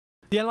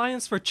The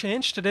Alliance for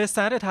Change today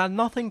said it had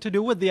nothing to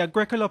do with the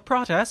Agricola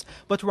protest,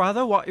 but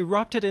rather what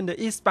erupted in the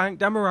East Bank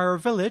Demerara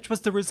village was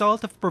the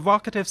result of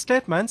provocative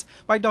statements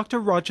by Dr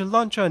Roger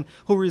Luncheon,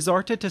 who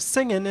resorted to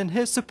singing in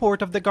his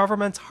support of the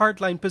government's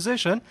hardline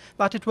position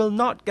that it will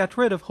not get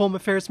rid of Home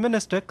Affairs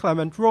Minister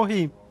Clement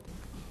Rohi.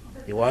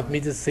 You want me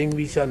to sing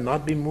 "We Shall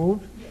Not Be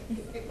Moved"?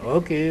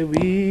 Okay,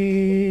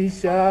 we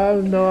shall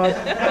not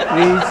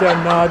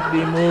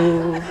be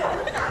moved.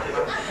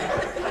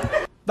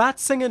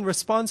 That singing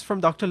response from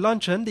Dr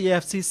Luncheon, the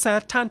AFC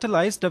said,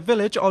 tantalized the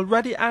village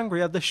already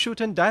angry at the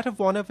shooting death of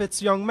one of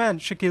its young men,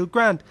 Shaquille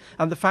Grant,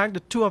 and the fact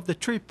that 2 of the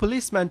 3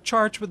 policemen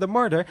charged with the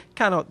murder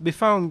cannot be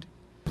found.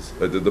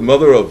 The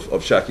mother of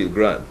Shaquille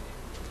Grant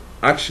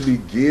actually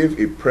gave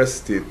a press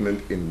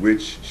statement in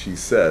which she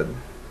said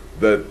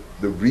that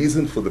the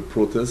reason for the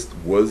protest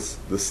was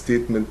the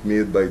statement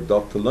made by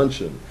Dr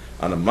Luncheon.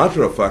 And a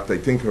matter of fact, I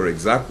think her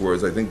exact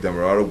words, I think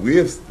Demerara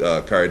Waves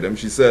carried them,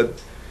 she said,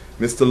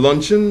 "Mr.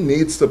 Luncheon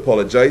needs to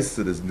apologize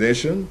to this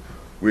nation.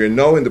 We are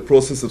now in the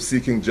process of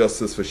seeking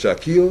justice for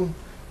Shaquille,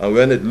 and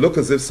when it looks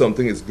as if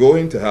something is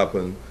going to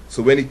happen,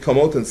 so when he come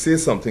out and say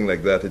something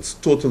like that, it's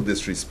total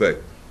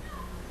disrespect."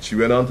 She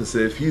went on to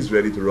say if he's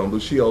ready to rumble,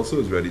 she also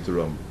is ready to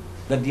rumble.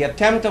 That the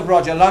attempt of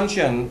Roger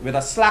Luncheon with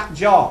a slack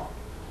jaw,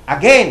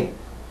 again,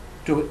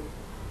 to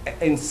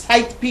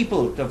incite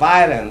people to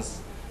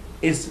violence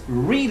is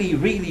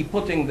really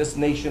putting this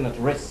nation at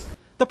risk.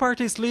 The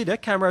party's leader,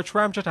 Kamraj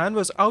Ramjatan,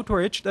 was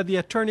outraged that the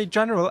Attorney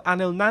General,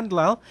 Anil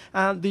Nandlal,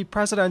 and the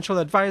Presidential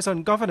Advisor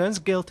on Governance,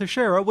 Gail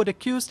Teixeira, would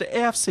accuse the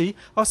AFC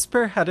of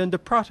spearheading the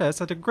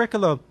protests at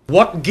Agricola.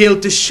 What Gail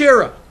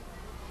Teixeira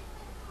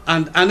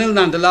and Anil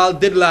Nandlal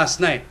did last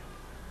night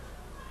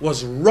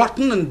was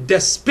rotten and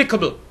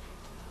despicable,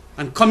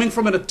 and coming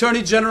from an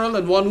Attorney General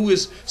and one who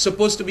is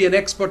supposed to be an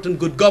expert in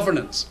good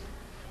governance,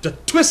 to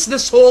twist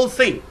this whole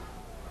thing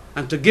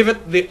and to give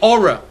it the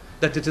aura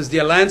that it is the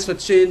Alliance for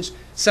Change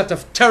set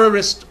of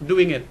terrorists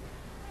doing it.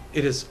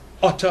 It is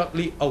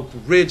utterly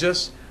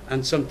outrageous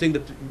and something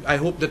that I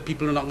hope that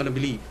people are not going to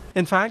believe.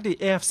 In fact, the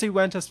AFC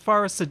went as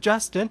far as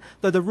suggesting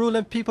that the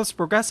ruling People's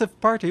Progressive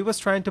Party was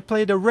trying to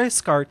play the race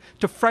card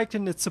to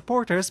frighten its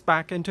supporters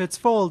back into its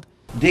fold.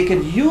 They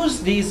could use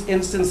these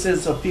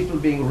instances of people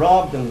being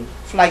robbed and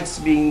flights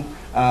being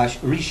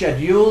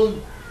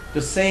rescheduled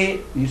to say,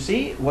 you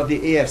see, what the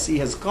AFC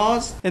has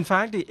caused. In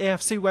fact, the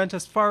AFC went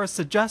as far as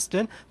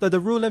suggesting that the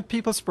ruling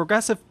People's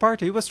Progressive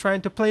Party was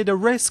trying to play the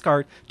race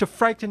card to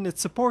frighten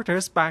its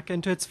supporters back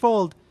into its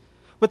fold.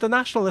 With the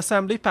National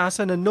Assembly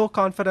passing a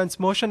no-confidence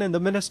motion in the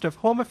Minister of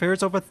Home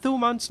Affairs over 2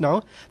 months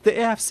now, the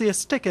AFC is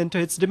sticking to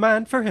its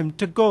demand for him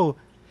to go.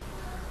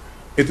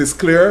 It is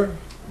clear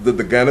that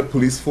the Ghana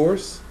police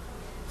force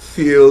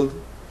failed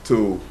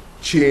to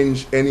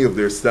change any of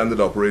their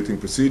standard operating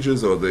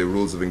procedures or their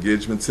rules of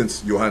engagement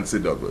since Johann C.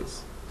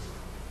 Douglas.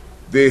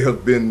 They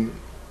have been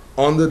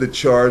under the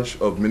charge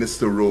of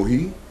Minister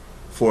Rohi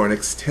for an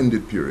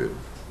extended period.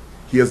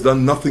 He has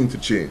done nothing to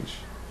change,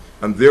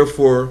 and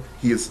therefore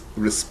he is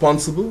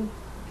responsible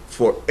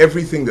for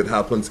everything that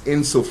happens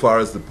insofar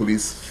as the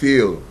police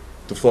fail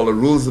to follow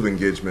rules of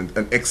engagement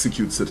and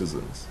execute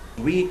citizens.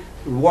 We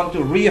want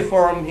to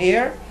reaffirm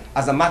here,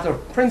 as a matter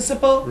of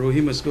principle,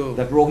 Rohi must go.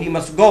 That Rohi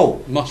must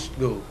go. Must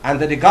go. And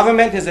that the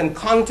government is in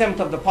contempt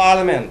of the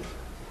parliament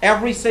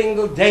every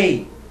single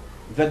day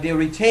that they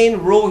retain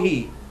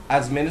Rohi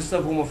as Minister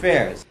of Home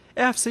Affairs.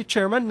 AFC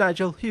Chairman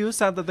Nigel Hughes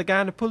said that the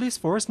Ghana Police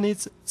Force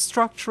needs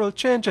structural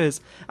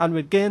changes, and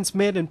with gains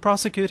made in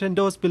prosecuting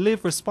those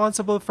believed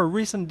responsible for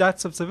recent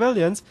deaths of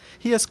civilians,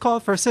 he has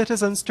called for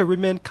citizens to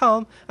remain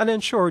calm and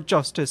ensure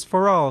justice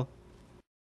for all.